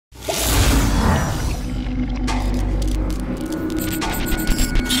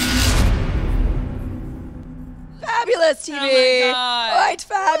Fabulous TV. Oh my God. Quite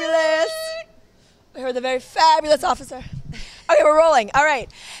fabulous. We heard the very fabulous officer. Okay, we're rolling. All right.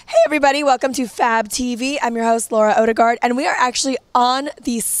 Hey, everybody. Welcome to Fab TV. I'm your host, Laura Odegaard, and we are actually on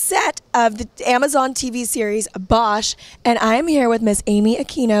the set of the Amazon TV series, BOSCH, and I'm here with Miss Amy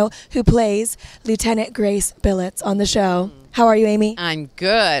Aquino, who plays Lieutenant Grace Billets on the show. How are you, Amy? I'm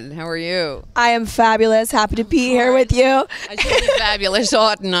good. How are you? I am fabulous. Happy to be here with you. I should be fabulous,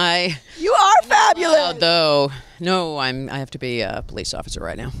 oughtn't I? You are fabulous. Although, no, I have to be a police officer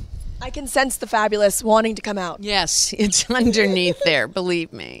right now. I can sense the fabulous wanting to come out. Yes, it's underneath there,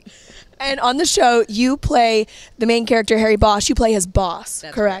 believe me. And on the show, you play the main character, Harry Bosch. You play his boss,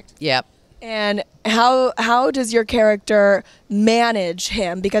 That's correct? Right. Yep. And how does your character manage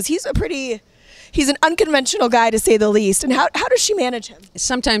him? Because he's an unconventional guy, to say the least. And how does she manage him?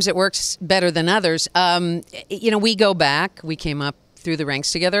 Sometimes it works better than others. We go back. We came up through the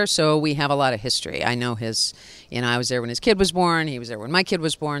ranks together, so we have a lot of history. I know I was there when his kid was born. He was there when my kid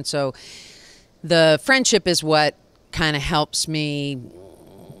was born. So the friendship is what kind of helps me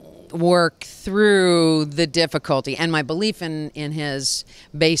work through the difficulty, and my belief in his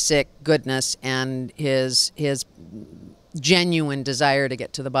basic goodness and his genuine desire to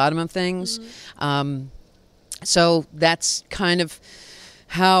get to the bottom of things. Mm-hmm. So that's kind of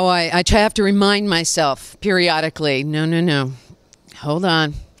how I have to remind myself periodically, no. Hold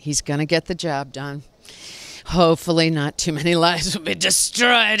on. He's going to get the job done. Hopefully not too many lives will be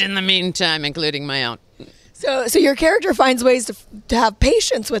destroyed in the meantime, including my own. So your character finds ways to have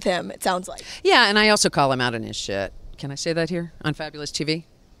patience with him, it sounds like. Yeah, and I also call him out on his shit. Can I say that here on Fabulous TV?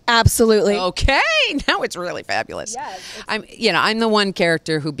 Absolutely. Okay, now it's really fabulous. Yes, I'm the one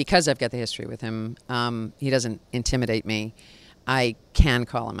character who, because I've got the history with him, he doesn't intimidate me. I can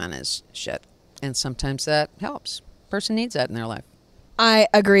call him on his shit, and sometimes that helps. Person needs that in their life. I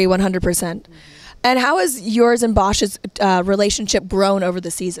agree 100%. Mm-hmm. And how has yours and Bosch's relationship grown over the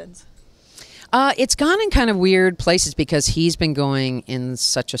seasons? It's gone in kind of weird places because he's been going in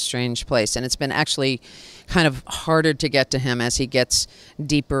such a strange place. And it's been actually kind of harder to get to him as he gets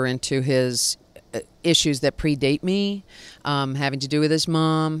deeper into his issues that predate me, having to do with his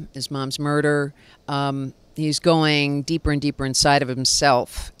mom's murder. He's going deeper and deeper inside of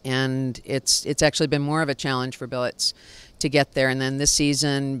himself. And it's actually been more of a challenge for Billets to get there. And then this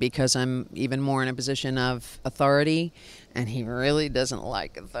season, because I'm even more in a position of authority, and he really doesn't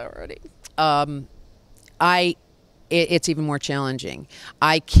like authority, it's even more challenging.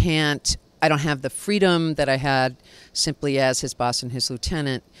 I don't have the freedom that I had simply as his boss and his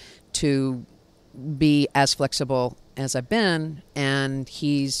lieutenant to be as flexible as I've been, and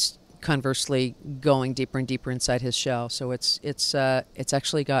he's conversely going deeper and deeper inside his shell. So it's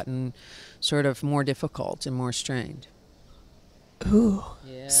actually gotten sort of more difficult and more strained. Ooh,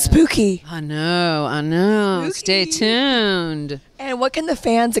 yeah. Spooky. I know. Spooky. Stay tuned. And what can the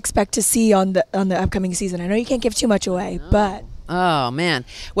fans expect to see on the upcoming season? I know you can't give too much away, but oh man,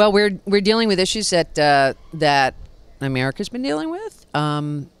 well we're dealing with issues that America's been dealing with,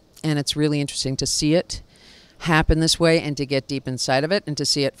 and it's really interesting to see it happen this way and to get deep inside of it and to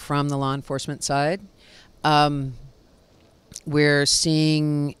see it from the law enforcement side. We're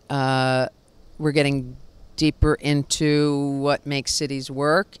seeing we're getting deeper into what makes cities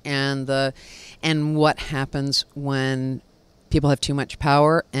work and what happens when people have too much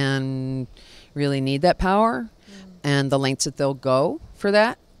power and really need that power, and the lengths that they'll go for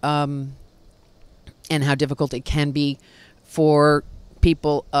that, and how difficult it can be for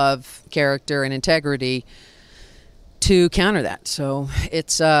people of character and integrity to counter that. So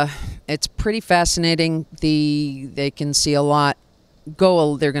it's pretty fascinating. They can see a lot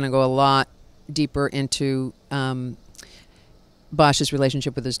they're going to go a lot deeper into Bosch's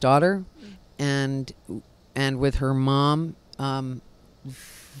relationship with his daughter and with her mom.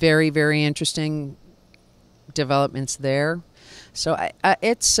 Very, very interesting developments there. So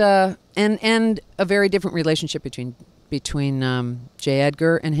it's and a very different relationship between J.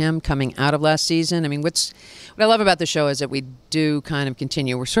 Edgar and him coming out of last season. I mean, what I love about the show is that we do kind of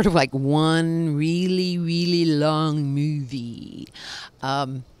continue. We're sort of like one really, really long movie.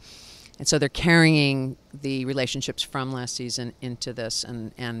 And so they're carrying the relationships from last season into this,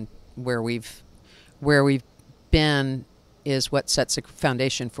 and where we've been is what sets a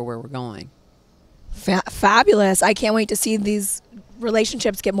foundation for where we're going. Fabulous. I can't wait to see these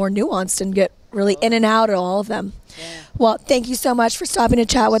relationships get more nuanced and get really in and out of all of them. Yeah. Well, thank you so much for stopping to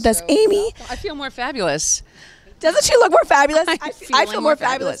chat with us, Amy. I feel more fabulous. Doesn't she look more fabulous? I feel more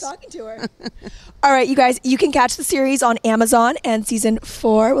fabulous talking to her. All right, you guys, you can catch the series on Amazon, and season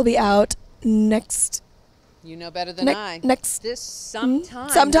 4 will be out next You know better than I. Next this sometime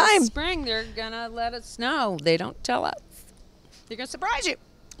sometime this spring, they're gonna let us know. They don't tell us. They're gonna surprise you.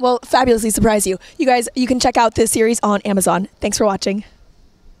 Well, fabulously surprise you. You guys, you can check out this series on Amazon. Thanks for watching.